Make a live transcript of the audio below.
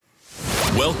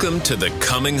Welcome to the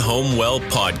Coming Home Well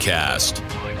podcast,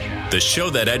 the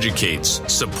show that educates,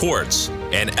 supports,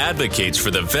 and advocates for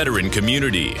the veteran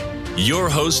community. Your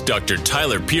host, Dr.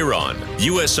 Tyler Piron,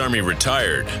 U.S. Army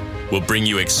retired, will bring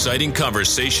you exciting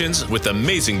conversations with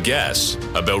amazing guests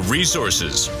about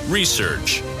resources,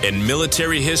 research, and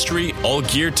military history, all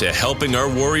geared to helping our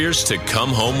warriors to come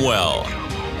home well.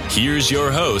 Here's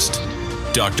your host,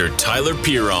 Dr. Tyler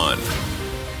Piron.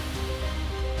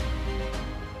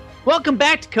 Welcome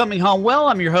back to Coming Home Well.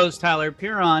 I'm your host, Tyler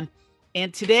Piron,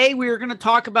 and today we are going to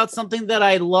talk about something that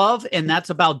I love, and that's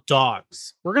about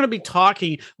dogs. We're going to be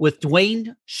talking with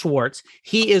Dwayne Schwartz.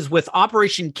 He is with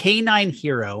Operation Canine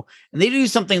Hero, and they do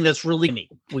something that's really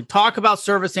neat. We talk about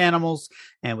service animals,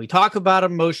 and we talk about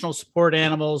emotional support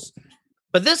animals,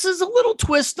 but this is a little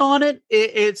twist on it.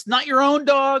 It's not your own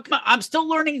dog. I'm still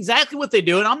learning exactly what they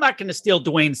do, and I'm not going to steal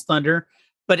Dwayne's thunder.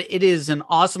 But it is an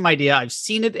awesome idea. I've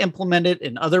seen it implemented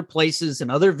in other places and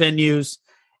other venues,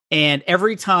 and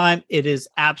every time it is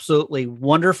absolutely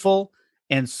wonderful.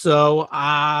 And so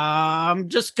I'm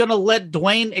just going to let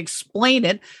Dwayne explain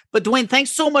it. But Dwayne,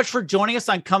 thanks so much for joining us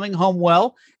on Coming Home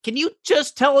Well. Can you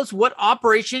just tell us what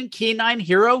Operation Canine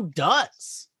Hero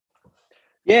does?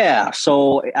 Yeah,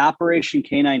 so Operation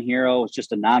Canine Hero is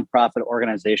just a nonprofit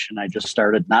organization I just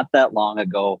started not that long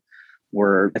ago.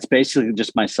 It's basically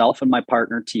just myself and my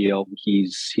partner, Tio.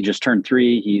 He just turned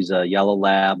 3. He's a yellow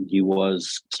lab. He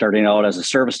was starting out as a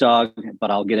service dog, but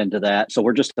I'll get into that. So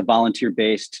we're just a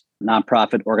volunteer-based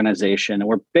nonprofit organization, and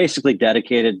we're basically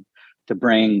dedicated to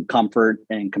bring comfort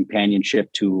and companionship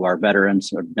to our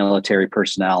veterans, our military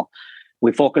personnel.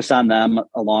 We focus on them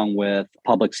along with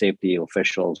public safety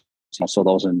officials, so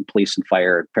those in police and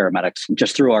fire, paramedics,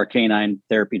 just through our canine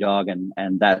therapy dog,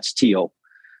 and that's Tio.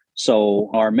 So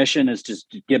our mission is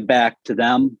to give back to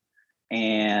them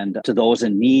and to those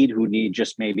in need who need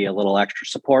just maybe a little extra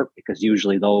support, because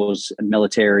usually those in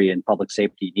military and public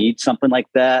safety need something like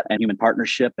that and human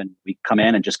partnership. And we come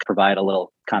in and just provide a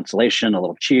little consolation, a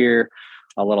little cheer,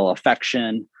 a little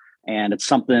affection. And it's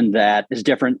something that is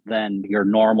different than your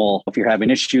normal. If you're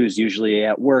having issues, usually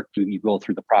at work, you go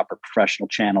through the proper professional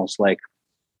channels like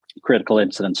critical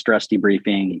incident stress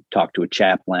debriefing, you talk to a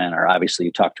chaplain, or obviously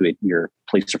you talk to your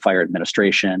police or fire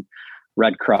administration,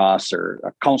 Red Cross,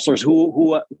 or counselors,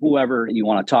 whoever you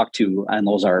want to talk to. And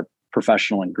those are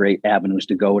professional and great avenues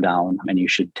to go down, and you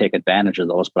should take advantage of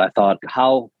those. But I thought,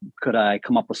 how could I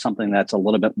come up with something that's a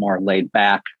little bit more laid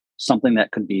back, something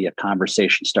that could be a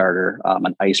conversation starter,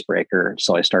 an icebreaker?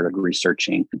 So I started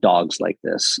researching dogs like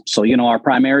this. So, our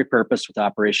primary purpose with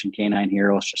Operation Canine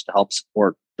Hero is just to help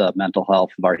support the mental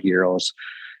health of our heroes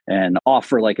and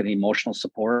offer like an emotional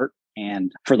support.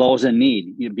 And for those in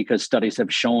need, because studies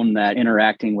have shown that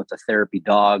interacting with a therapy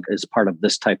dog as part of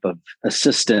this type of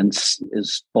assistance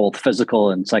is both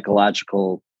physical and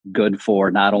psychological good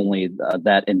for not only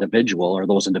that individual or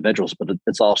those individuals, but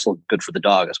it's also good for the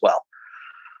dog as well.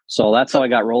 So that's how I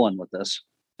got rolling with this.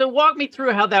 So walk me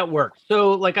through how that works.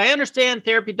 So like, I understand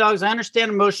therapy dogs. I understand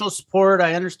emotional support.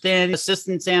 I understand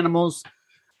assistance animals.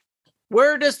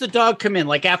 Where does the dog come in?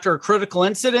 Like after a critical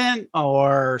incident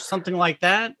or something like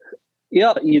that?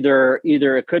 Yeah, either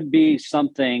it could be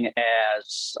something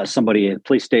as somebody at a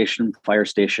police station, fire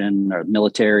station, or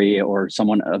military, or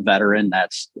a veteran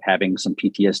that's having some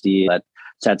PTSD that's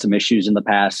had some issues in the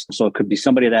past. So it could be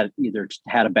somebody that either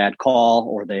had a bad call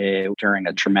or they during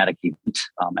a traumatic event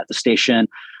at the station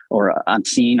or on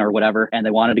scene or whatever, and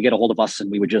they wanted to get a hold of us, and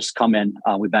we would just come in.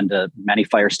 We've been to many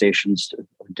fire stations,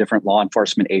 different law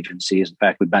enforcement agencies. In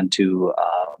fact, we've been to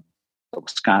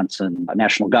Wisconsin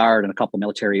National Guard and a couple of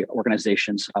military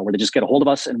organizations where they just get a hold of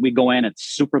us and we go in. It's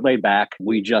super laid back.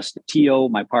 Tio,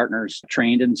 my partner's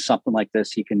trained in something like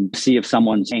this. He can see if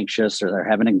someone's anxious or they're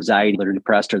having anxiety, they're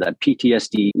depressed, or that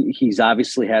PTSD. He's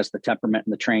obviously has the temperament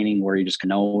and the training where he just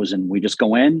knows, and we just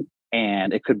go in,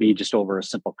 and it could be just over a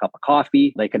simple cup of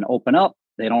coffee. They can open up.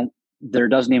 There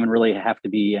doesn't even really have to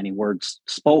be any words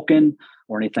spoken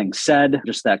or anything said,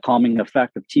 just that calming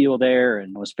effect of Tio there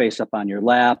and his face up on your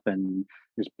lap and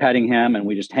just petting him, and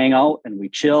we just hang out and we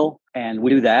chill and we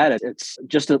do that. It's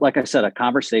just, like I said, a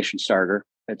conversation starter.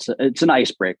 It's an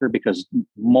icebreaker because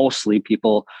mostly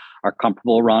people are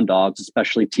comfortable around dogs,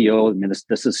 especially Tio. I mean,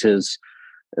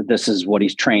 this is what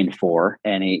he's trained for,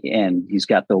 and he's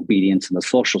got the obedience and the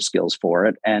social skills for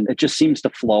it. And it just seems to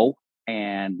flow.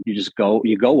 And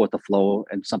you go with the flow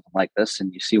and something like this,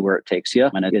 and you see where it takes you.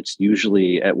 And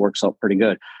it works out pretty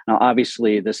good. Now,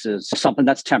 obviously, this is something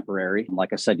that's temporary.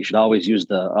 Like I said, you should always use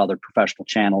the other professional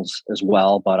channels as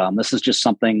well. But this is just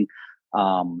something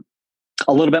a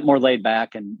little bit more laid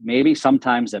back, and maybe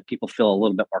sometimes that people feel a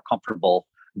little bit more comfortable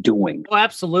doing. Oh,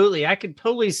 absolutely. I could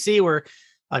totally see where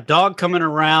a dog coming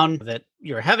around that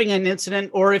you're having an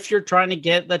incident, or if you're trying to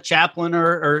get the chaplain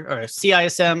or a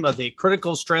CISM of the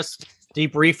critical stress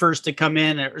debriefers to come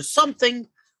in or something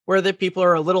where the people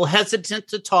are a little hesitant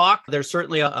to talk. There's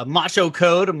certainly a macho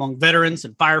code among veterans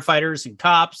and firefighters and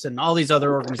cops and all these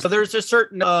other organizations. So there's a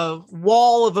certain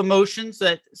wall of emotions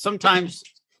that sometimes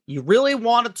you really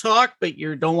want to talk, but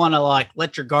you don't want to like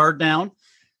let your guard down.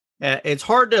 It's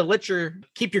hard to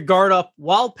keep your guard up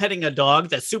while petting a dog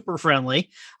that's super friendly.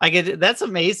 I get it. That's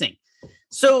amazing.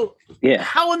 So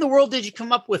how in the world did you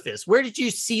come up with this? Where did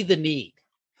you see the need?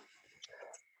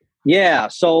 Yeah.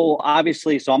 So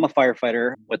obviously, I'm a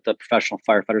firefighter with the Professional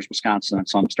Firefighters Wisconsin. And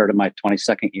so I'm starting my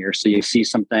 22nd year. So you see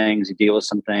some things, you deal with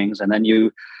some things, and then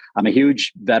I'm a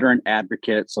huge veteran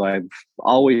advocate. So I've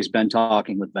always been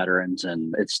talking with veterans,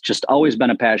 and it's just always been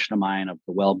a passion of mine of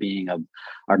the well-being of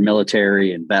our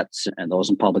military and vets and those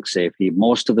in public safety.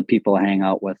 Most of the people I hang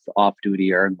out with off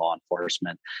duty are in law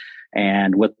enforcement.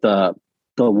 And with the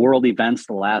world events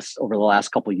over the last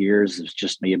couple of years, it's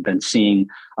just me have been seeing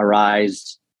a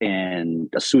rise in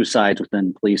suicides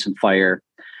within police and fire.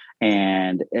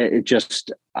 And it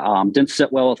just didn't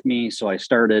sit well with me. So I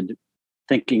started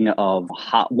thinking of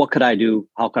what could I do?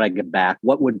 How could I give back?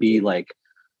 What would be like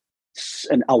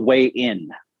a way in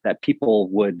that people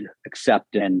would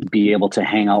accept and be able to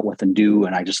hang out with and do?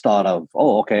 And I just thought of,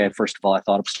 first of all, I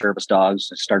thought of service dogs.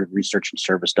 I started researching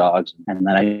service dogs. And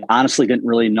then I honestly didn't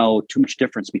really know too much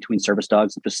difference between service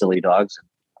dogs and facility dogs.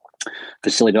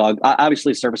 Facility dog,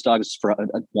 obviously, service dog is for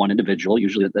one individual,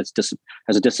 usually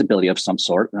has a disability of some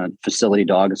sort. A facility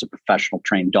dog is a professional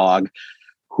trained dog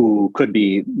who could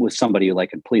be with somebody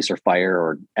like in police or fire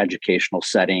or educational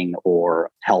setting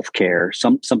or healthcare,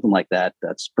 something like that.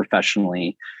 That's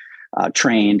professionally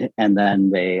trained, and then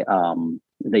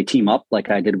they team up like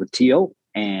I did with Tio,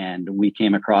 and we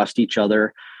came across each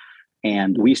other.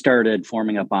 And we started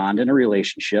forming a bond and a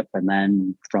relationship. And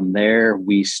then from there,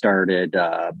 we started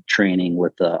training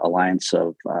with the Alliance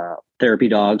of Therapy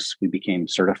Dogs. We became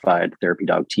certified therapy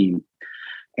dog team.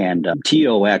 And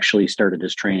Tio actually started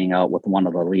his training out with one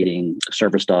of the leading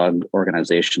service dog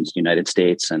organizations in the United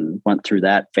States and went through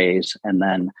that phase, and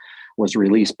then was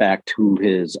released back to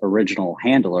his original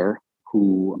handler,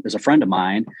 who is a friend of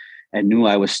mine and knew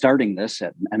I was starting this.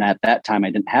 And at that time, I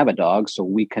didn't have a dog. So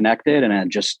we connected,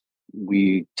 and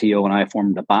Tio and I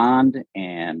formed a bond.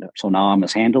 And so now I'm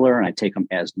his handler and I take him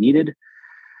as needed.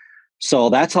 So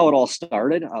that's how it all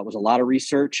started. It was a lot of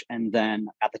research. And then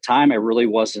at the time, I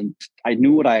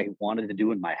knew what I wanted to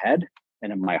do in my head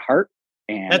and in my heart.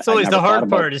 And that's always the hard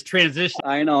part is transition.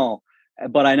 I know,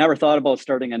 but I never thought about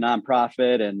starting a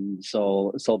nonprofit. And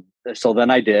so then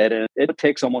I did. And it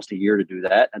takes almost a year to do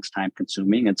that. It's time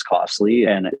consuming, it's costly,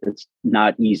 and it's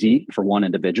not easy for one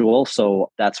individual.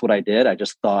 So that's what I did. I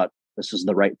just thought, this is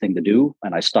the right thing to do.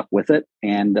 And I stuck with it.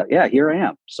 And here I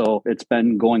am. So it's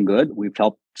been going good. We've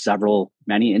helped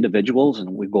many individuals,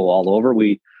 and we go all over.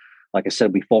 Like I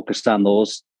said, we focused on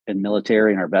those in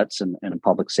military and our vets and in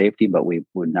public safety, but we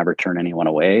would never turn anyone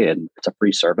away. And it's a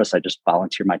free service. I just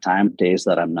volunteer my time days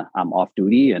that I'm off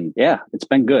duty. And it's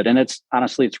been good. And it's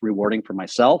rewarding for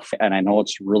myself. And I know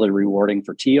it's really rewarding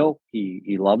for Tio.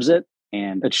 He loves it.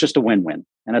 And it's just a win-win.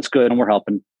 And it's good. And we're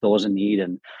helping those in need.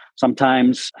 And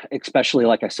sometimes, especially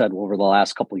like I said, over the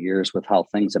last couple of years with how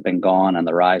things have been gone and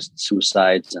the rise in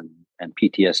suicides and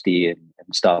PTSD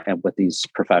and stuff, and with these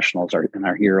professionals and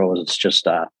our heroes, it's just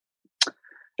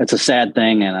it's a sad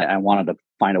thing. And I wanted to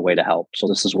find a way to help. So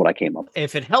this is what I came up with.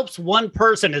 If it helps one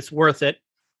person, it's worth it.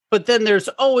 But then there's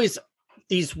always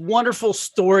these wonderful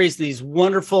stories, these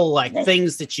wonderful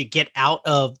things that you get out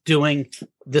of doing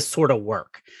this sort of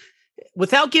work.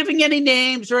 Without giving any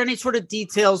names or any sort of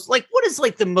details, what is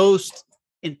the most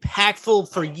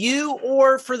impactful for you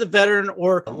or for the veteran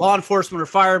or law enforcement or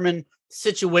fireman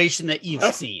situation that you've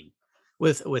seen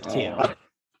with Tio?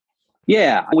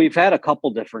 Yeah, we've had a couple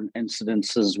different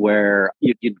incidences where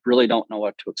you really don't know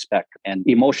what to expect. And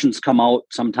emotions come out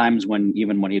sometimes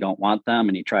even when you don't want them,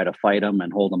 and you try to fight them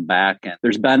and hold them back. And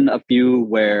there's been a few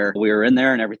where we were in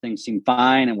there and everything seemed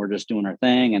fine and we're just doing our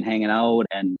thing and hanging out.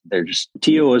 And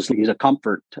Tio he's a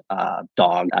comfort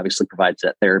dog, obviously provides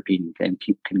that therapy and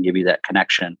can give you that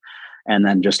connection. And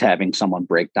then just having someone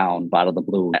break down out of the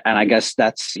blue. And I guess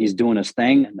he's doing his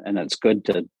thing, and it's good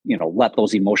to, let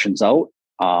those emotions out.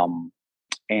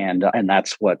 And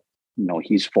that's what,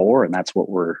 he's for, and that's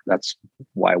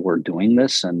why we're doing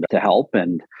this, and to help.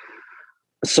 And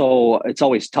so it's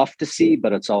always tough to see,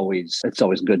 but it's always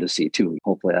good to see too.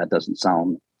 Hopefully that doesn't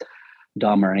sound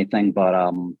dumb or anything, but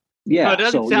no, it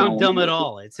doesn't sound dumb at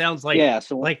all. It sounds like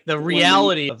like the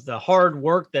reality of the hard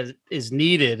work that is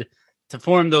needed to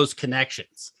form those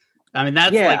connections. I mean,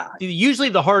 that's like usually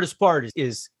the hardest part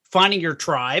is finding your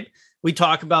tribe. We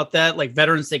talk about that, like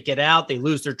veterans that get out, they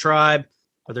lose their tribe,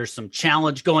 or there's some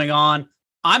challenge going on.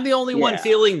 I'm the only one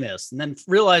feeling this. And then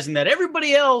realizing that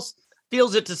everybody else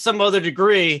feels it to some other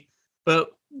degree,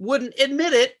 but wouldn't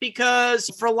admit it because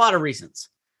for a lot of reasons.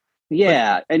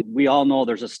 Yeah. And we all know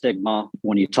there's a stigma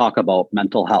when you talk about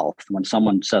mental health. When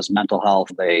someone says mental health,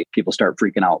 people start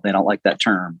freaking out. They don't like that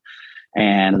term.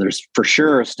 And there's for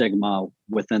sure a stigma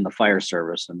within the fire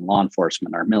service and law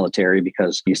enforcement, our military,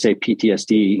 because you say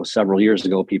PTSD several years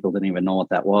ago, people didn't even know what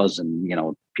that was. And,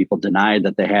 people denied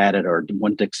that they had it or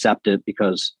wouldn't accept it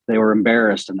because they were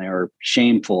embarrassed and they were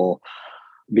shameful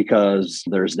because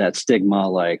there's that stigma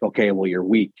like, okay, well, you're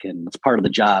weak and it's part of the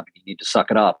job. You need to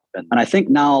suck it up. And I think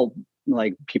now,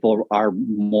 like, people are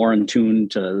more in tune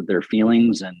to their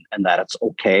feelings and that it's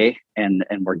okay. And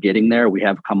we're getting there. We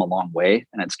have come a long way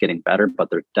and it's getting better, but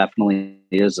there definitely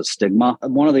is a stigma.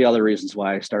 One of the other reasons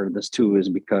why I started this too is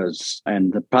because,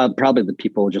 probably the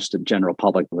people, just the general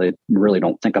public, they really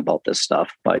don't think about this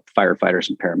stuff, but firefighters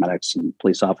and paramedics and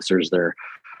police officers, they're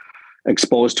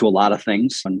exposed to a lot of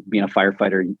things. And being a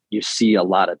firefighter, you see a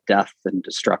lot of death and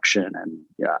destruction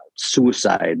and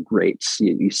suicide rates.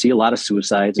 You see a lot of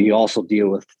suicides. You also deal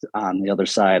with, on the other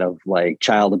side of, like,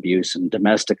 child abuse and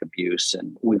domestic abuse.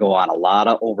 And we go on a lot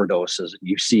of overdoses.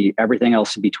 You see everything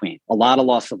else in between, a lot of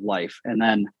loss of life. And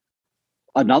then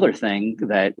another thing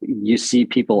that you see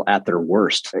people at their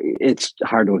worst. It's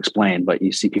hard to explain, but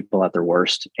you see people at their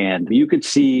worst. And you could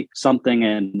see something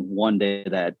in one day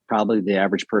that probably the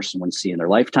average person wouldn't see in their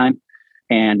lifetime.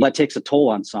 And that takes a toll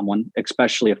on someone,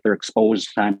 especially if they're exposed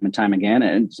time and time again.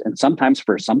 And sometimes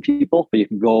for some people, you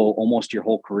can go almost your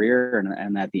whole career.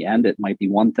 And at the end, it might be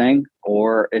one thing,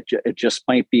 or it just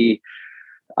might be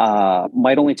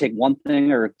might only take one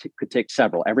thing, or it could take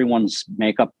several. Everyone's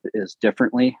makeup is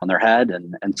differently on their head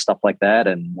and stuff like that,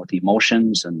 and with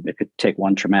emotions, and it could take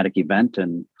one traumatic event.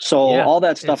 And so all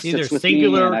that stuff sits with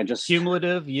singular, me, and I just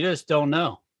cumulative. You just don't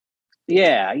know.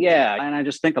 Yeah. And I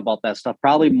just think about that stuff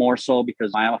probably more so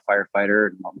because I am a firefighter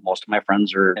and most of my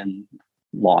friends are in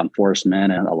law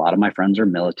enforcement and a lot of my friends are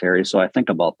military. So I think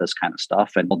about this kind of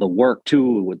stuff, and the work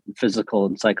too, with physical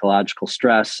and psychological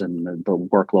stress, and the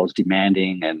workload's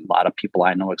demanding. And a lot of people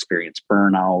I know experience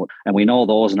burnout, and we know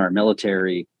those in our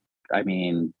military,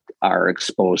 are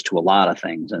exposed to a lot of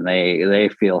things, and they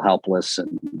feel helpless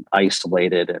and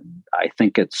isolated. And I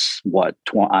think it's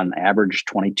on average,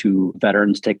 22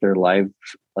 veterans take their life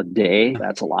a day.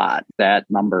 That's a lot. That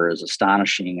number is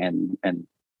astonishing. And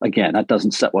again, that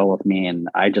doesn't sit well with me. And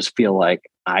I just feel like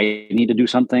I need to do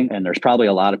something. And there's probably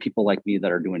a lot of people like me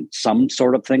that are doing some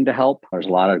sort of thing to help. There's a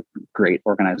lot of great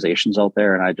organizations out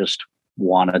there, and I just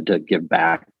wanted to give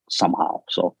back somehow.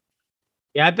 So,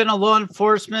 yeah, I've been a law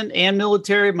enforcement and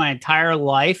military my entire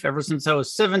life, ever since I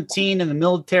was 17 in the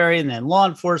military and then law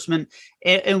enforcement.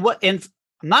 And I'm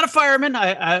not a fireman.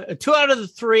 I 2 out of the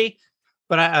 3,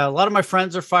 but a lot of my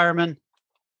friends are firemen.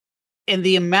 And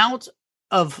the amount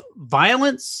of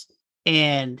violence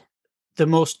and the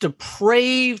most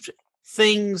depraved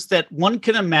things that one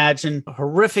can imagine,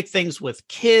 horrific things with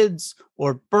kids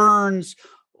or burns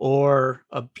or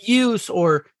abuse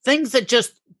or things that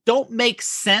just don't make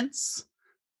sense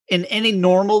in any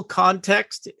normal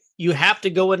context, you have to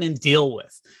go in and deal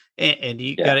with. And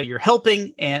you're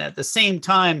helping. And at the same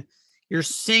time, you're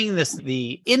seeing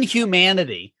the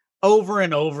inhumanity over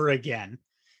and over again.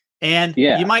 And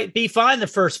you might be fine the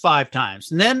first 5 times.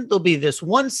 And then there'll be this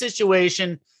one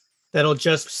situation that'll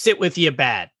just sit with you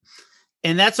bad.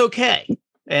 And that's okay.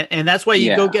 And that's why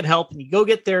you go get help and you go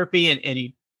get therapy and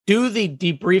you do the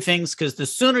debriefings, because the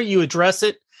sooner you address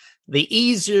it, the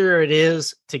easier it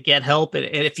is to get help. And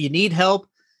if you need help,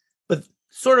 but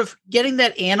sort of getting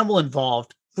that animal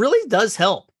involved really does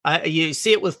help. You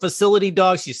see it with facility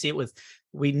dogs. You see it with,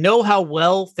 we know how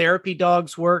well therapy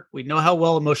dogs work. We know how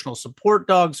well emotional support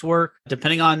dogs work,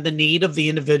 depending on the need of the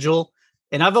individual.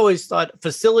 And I've always thought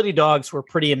facility dogs were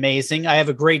pretty amazing. I have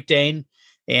a Great Dane,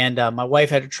 and my wife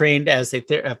had her trained as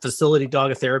a facility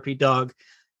dog, a therapy dog.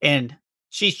 And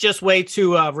she's just way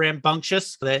too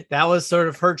rambunctious. That was sort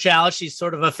of her challenge. She's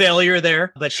sort of a failure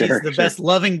there, but she's the best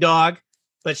loving dog,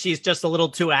 but she's just a little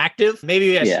too active.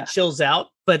 Maybe as she chills out.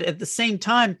 But at the same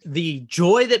time, the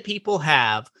joy that people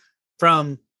have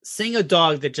from seeing a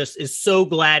dog that just is so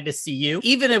glad to see you,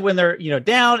 even when they're,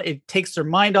 down, it takes their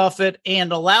mind off it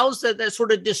and allows that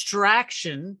sort of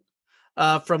distraction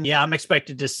from, I'm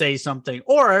expected to say something,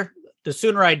 or the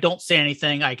sooner I don't say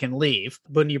anything, I can leave.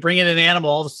 But when you bring in an animal,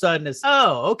 all of a sudden it's,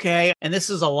 okay. And this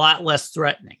is a lot less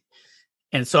threatening.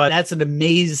 And so that's an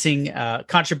amazing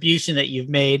contribution that you've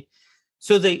made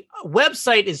So the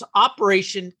website is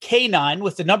Operation K9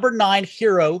 with the number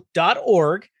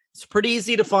 9hero.org. It's pretty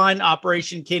easy to find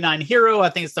Operation K9 Hero. I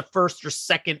think it's the first or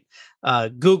second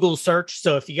Google search.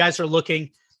 So if you guys are looking,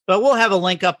 but we'll have a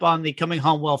link up on the Coming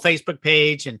Home Well Facebook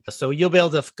page. And so you'll be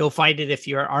able to go find it if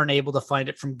you aren't able to find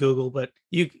it from Google. But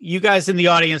you guys in the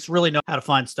audience really know how to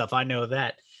find stuff. I know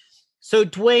that. So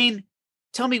Dwayne,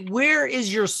 tell me, where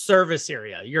is your service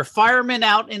area? You're a fireman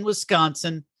out in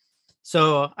Wisconsin.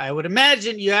 So I would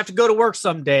imagine you have to go to work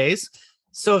some days.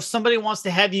 So if somebody wants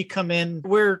to have you come in,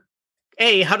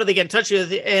 how do they get in touch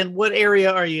with you? And what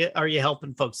area are you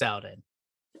helping folks out in?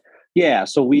 Yeah,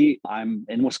 so I'm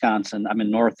in Wisconsin. I'm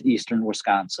in northeastern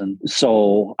Wisconsin.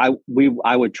 So I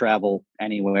would travel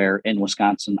anywhere in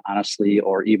Wisconsin, honestly,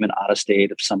 or even out of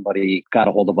state if somebody got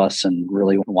a hold of us and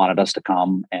really wanted us to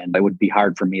come. And it would be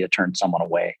hard for me to turn someone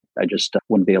away. I just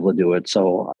wouldn't be able to do it.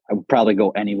 So I would probably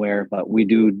go anywhere, but we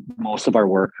do most of our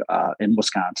work in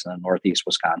Wisconsin, northeast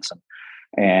Wisconsin.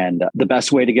 And the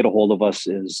best way to get a hold of us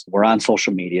is we're on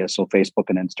social media. So Facebook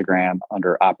and Instagram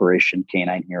under Operation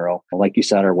K9 Hero. Like you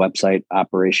said, our website,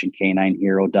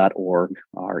 operationk9hero.org.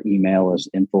 Our email is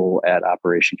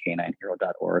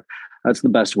info@operationk9hero.org. That's the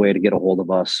best way to get a hold of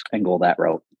us and go that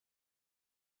route.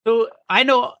 So I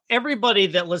know everybody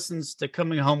that listens to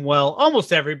Coming Home Well,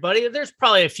 almost everybody, there's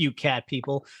probably a few cat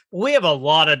people. We have a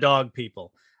lot of dog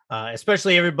people.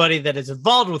 Especially everybody that is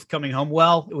involved with Coming Home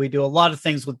Well. We do a lot of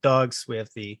things with dogs. We have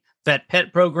the vet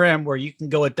pet program where you can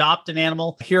go adopt an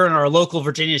animal here in our local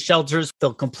Virginia shelters.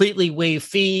 They'll completely waive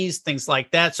fees, things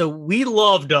like that. So we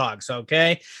love dogs.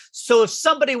 Okay. So if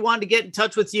somebody wanted to get in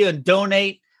touch with you and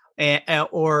donate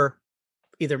or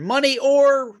either money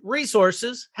or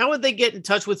resources, how would they get in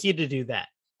touch with you to do that?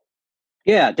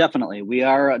 Yeah, definitely. We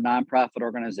are a nonprofit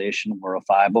organization. We're a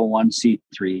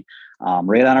 501c3.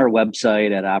 Right on our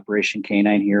website at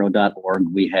operationk9hero.org,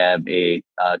 we have a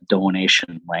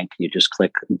donation link. You just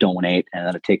click donate, and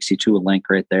then it takes you to a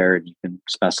link right there, and you can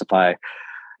specify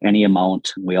any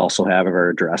amount. We also have our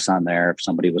address on there if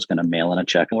somebody was going to mail in a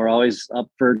check. We're always up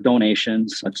for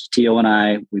donations. It's Tio and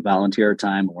I. We volunteer our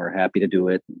time. We're happy to do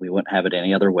it. We wouldn't have it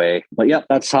any other way. But yeah,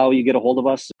 that's how you get a hold of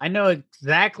us. I know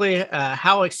exactly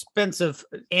how expensive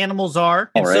animals are.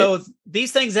 And right. So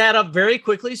these things add up very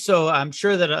quickly. So I'm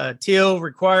sure that Tio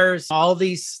requires all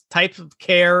these types of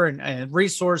care and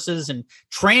resources, and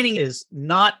training is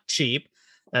not cheap.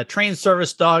 A trained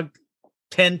service dog,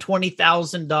 $10,000,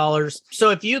 $20,000. So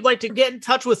if you'd like to get in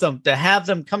touch with them to have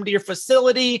them come to your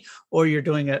facility, or you're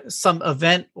doing some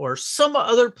event or some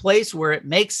other place where it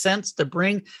makes sense to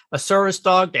bring a service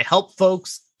dog to help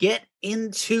folks get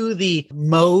into the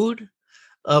mode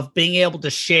of being able to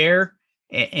share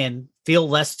and feel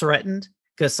less threatened,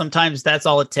 because sometimes that's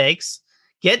all it takes,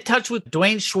 get in touch with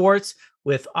Dwayne Schwartz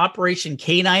with Operation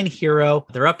K9 Hero.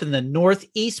 They're up in the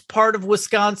northeast part of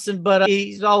Wisconsin, but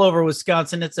he's all over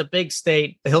Wisconsin. It's a big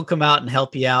state. He'll come out and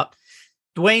help you out.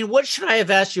 Dwayne, what should I have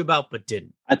asked you about but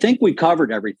didn't? I think we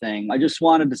covered everything. I just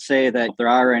wanted to say that if there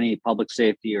are any public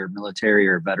safety or military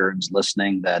or veterans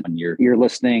listening, that when you're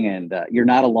listening, and you're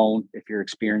not alone if you're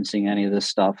experiencing any of this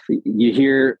stuff. You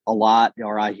hear a lot,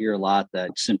 or I hear a lot,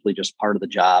 that it's simply just part of the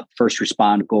job. First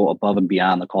respond, go above and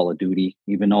beyond the call of duty,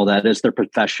 even though that is their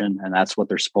profession and that's what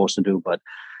they're supposed to do. But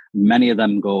many of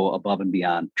them go above and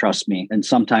beyond, trust me. And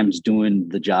sometimes doing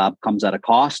the job comes at a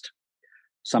cost.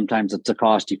 Sometimes it's a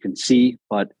cost you can see,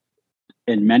 but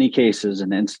in many cases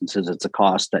and instances, it's a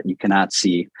cost that you cannot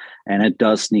see, and it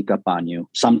does sneak up on you.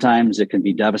 Sometimes it can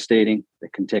be devastating.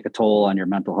 It can take a toll on your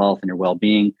mental health and your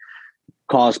well-being,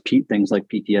 cause things like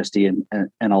PTSD,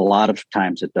 and a lot of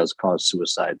times it does cause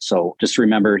suicide. So just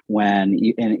remember, and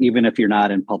even if you're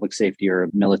not in public safety or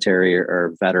military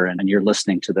or veteran, and you're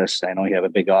listening to this, I know you have a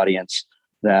big audience,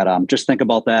 that just think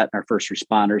about that, our first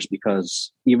responders,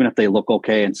 because even if they look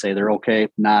okay and say they're okay,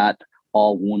 not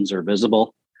all wounds are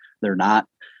visible. They're not.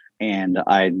 And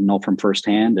I know from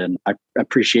firsthand, and I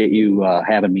appreciate you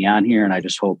having me on here. And I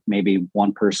just hope maybe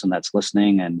one person that's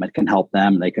listening and it can help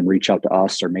them. They can reach out to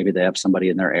us, or maybe they have somebody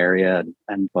in their area.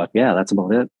 But yeah, that's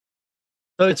about it.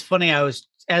 So it's funny.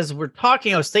 As we're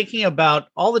talking, I was thinking about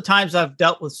all the times I've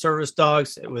dealt with service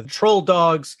dogs, with patrol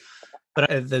dogs.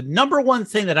 But the number one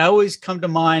thing that I always come to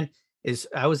mind is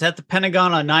I was at the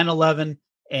Pentagon on 9/11,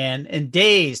 and in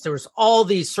days, there was all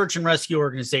these search and rescue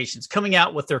organizations coming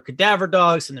out with their cadaver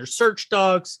dogs and their search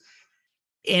dogs.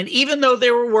 And even though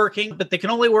they were working, but they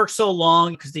can only work so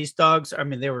long, because these dogs, I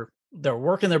mean, they're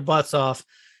working their butts off.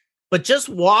 But just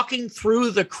walking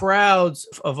through the crowds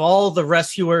of all the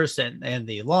rescuers and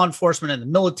the law enforcement and the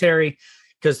military,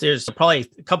 because there's probably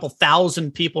a couple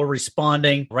thousand people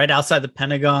responding right outside the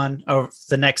Pentagon over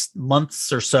the next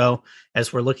months or so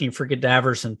as we're looking for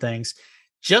cadavers and things.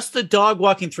 Just the dog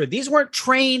walking through. These weren't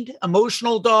trained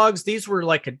emotional dogs. These were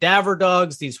like cadaver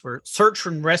dogs. These were search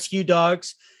and rescue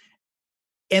dogs.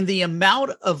 And the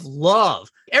amount of love,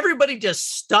 everybody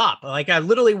just stopped. Like I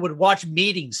literally would watch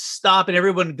meetings stop and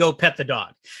everyone would go pet the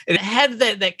dog. And it had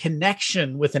that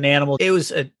connection with an animal. It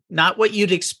was not what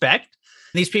you'd expect.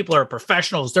 These people are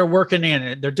professionals. They're working in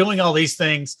it. They're doing all these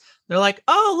things. They're like,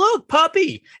 oh, look,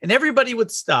 puppy. And everybody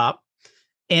would stop.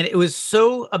 And it was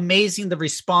so amazing, the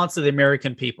response of the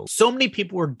American people. So many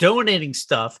people were donating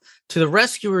stuff to the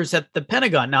rescuers at the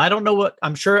Pentagon. Now, I don't know what,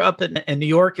 I'm sure up in New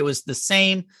York, it was the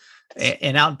same.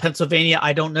 And out in Pennsylvania,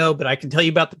 I don't know, but I can tell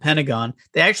you about the Pentagon.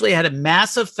 They actually had a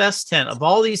massive fest tent of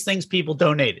all these things people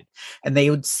donated. And they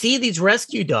would see these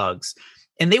rescue dogs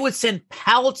and they would send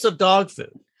pallets of dog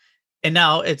food. And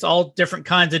now it's all different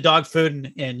kinds of dog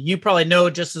food. And you probably know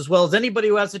just as well as anybody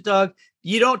who has a dog,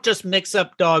 you don't just mix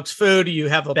up dog's food, you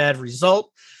have a bad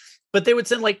result. But they would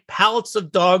send like pallets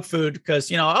of dog food because,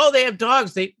 they have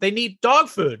dogs. They need dog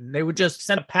food. And they would just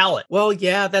send a pallet. Well,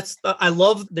 yeah, I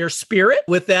love their spirit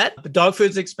with that. The dog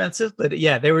food's expensive. But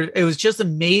yeah, it was just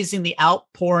amazing, the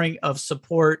outpouring of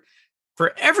support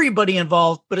for everybody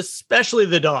involved, but especially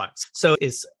the dogs. So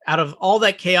it's out of all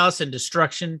that chaos and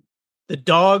destruction, the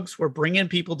dogs were bringing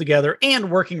people together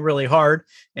and working really hard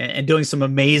and doing some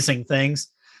amazing things.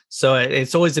 So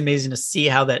it's always amazing to see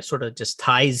how that sort of just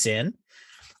ties in.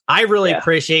 I really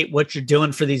appreciate what you're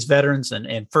doing for these veterans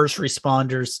and first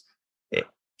responders.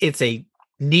 It's a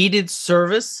needed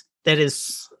service that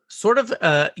is sort of,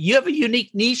 you have a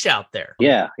unique niche out there.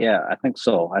 Yeah, I think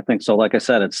so. Like I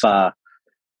said, it's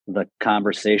the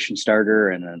conversation starter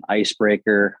and an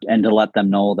icebreaker, and to let them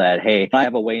know that, hey, I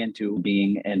have a way into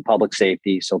being in public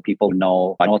safety so people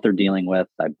know I know what they're dealing with.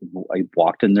 I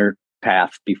walked in their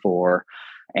path before.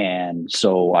 And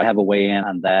so I have a way in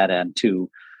on that end too.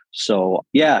 So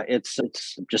yeah, it's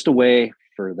just a way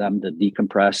for them to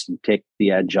decompress and take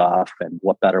the edge off. And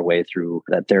what better way through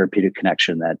that therapeutic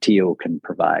connection that TO can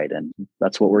provide. And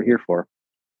that's what we're here for.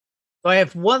 So I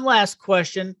have one last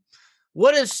question.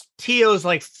 What is Tio's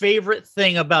favorite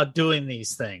thing about doing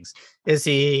these things? Is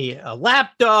he a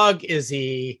lap dog? Is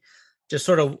he just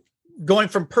sort of going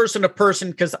from person to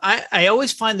person? Because I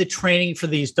always find the training for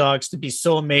these dogs to be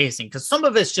so amazing, because some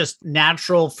of it's just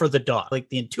natural for the dog, like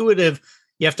the intuitive.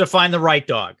 You have to find the right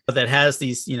dog that has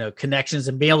these, connections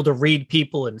and be able to read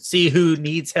people and see who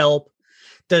needs help.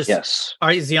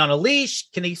 Is he on a leash?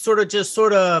 Can he sort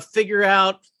of figure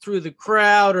out through the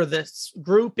crowd or this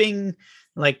grouping,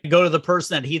 go to the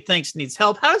person that he thinks needs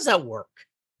help? How does that work?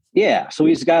 Yeah, so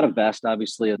he's got a vest,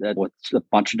 obviously, with a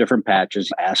bunch of different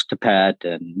patches, ask to pet,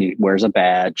 and he wears a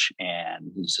badge, and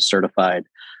he's a certified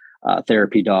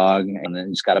therapy dog, and then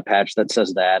he's got a patch that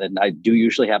says that. And I do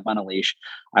usually have him on a leash.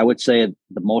 I would say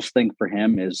the most thing for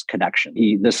him is connection.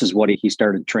 This is what he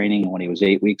started training when he was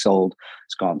 8 weeks old.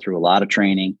 He's gone through a lot of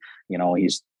training. He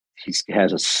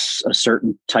has a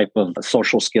certain type of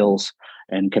social skills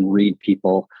and can read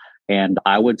people. And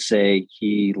I would say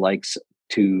he likes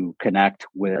to connect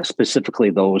with specifically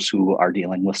those who are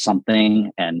dealing with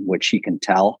something, and which he can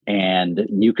tell. And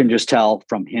you can just tell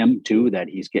from him too that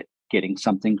he's getting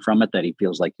something from it, that he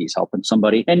feels like he's helping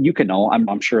somebody. And you can know,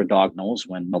 I'm sure a dog knows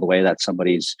when the way that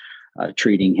somebody's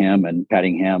treating him and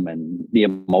petting him and the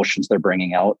emotions they're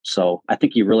bringing out. So I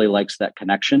think he really likes that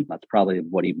connection. That's probably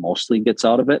what he mostly gets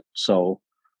out of it. So,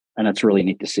 and it's really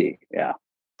neat to see. Yeah.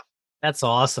 That's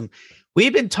awesome.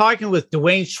 We've been talking with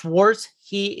Dwayne Schwartz.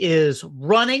 He is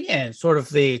running and sort of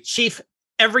the chief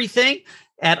everything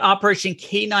at Operation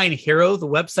K9 Hero. The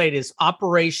website is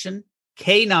Operation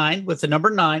K9 with the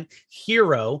number 9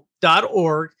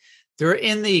 hero.org. They're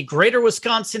in the greater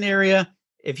Wisconsin area.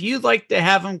 If you'd like to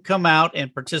have them come out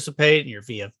and participate in your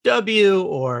VFW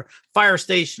or fire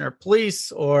station or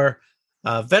police or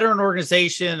a veteran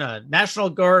organization, a National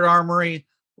Guard armory,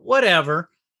 whatever,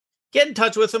 get in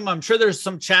touch with them. I'm sure there's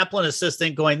some chaplain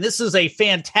assistant going, this is a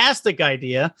fantastic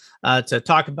idea to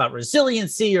talk about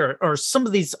resiliency or some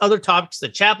of these other topics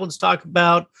that chaplains talk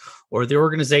about, or the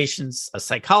organization's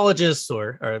psychologists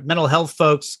or mental health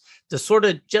folks, to sort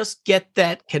of just get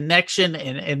that connection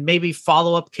and maybe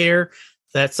follow-up care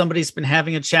that somebody's been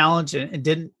having a challenge and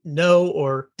didn't know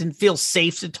or didn't feel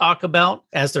safe to talk about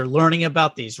as they're learning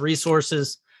about these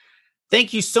resources.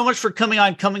 Thank you so much for coming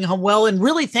on Coming Home Well, and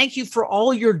really thank you for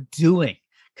all you're doing,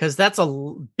 because that's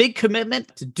a big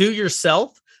commitment to do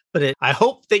yourself, but I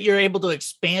hope that you're able to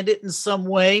expand it in some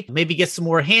way, maybe get some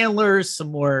more handlers,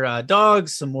 some more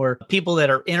dogs, some more people that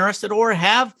are interested or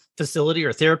have facility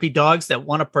or therapy dogs that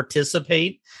want to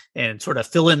participate and sort of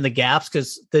fill in the gaps,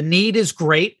 because the need is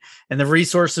great and the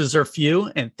resources are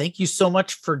few. And thank you so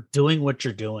much for doing what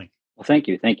you're doing. Well, thank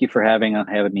you. Thank you for having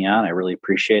me on. I really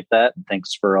appreciate that. And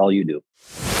thanks for all you do.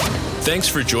 Thanks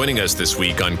for joining us this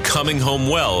week on Coming Home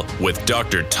Well with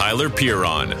Dr. Tyler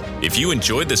Piron. If you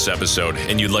enjoyed this episode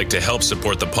and you'd like to help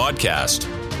support the podcast,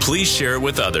 please share it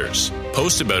with others,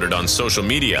 post about it on social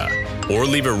media, or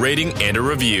leave a rating and a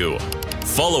review.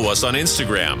 Follow us on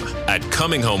Instagram at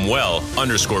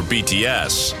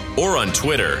ComingHomeWell_BTS or on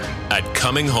Twitter at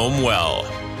ComingHomeWell.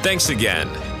 Thanks again.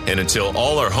 And until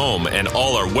all are home and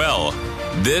all are well,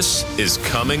 this is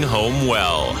Coming Home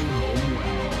Well.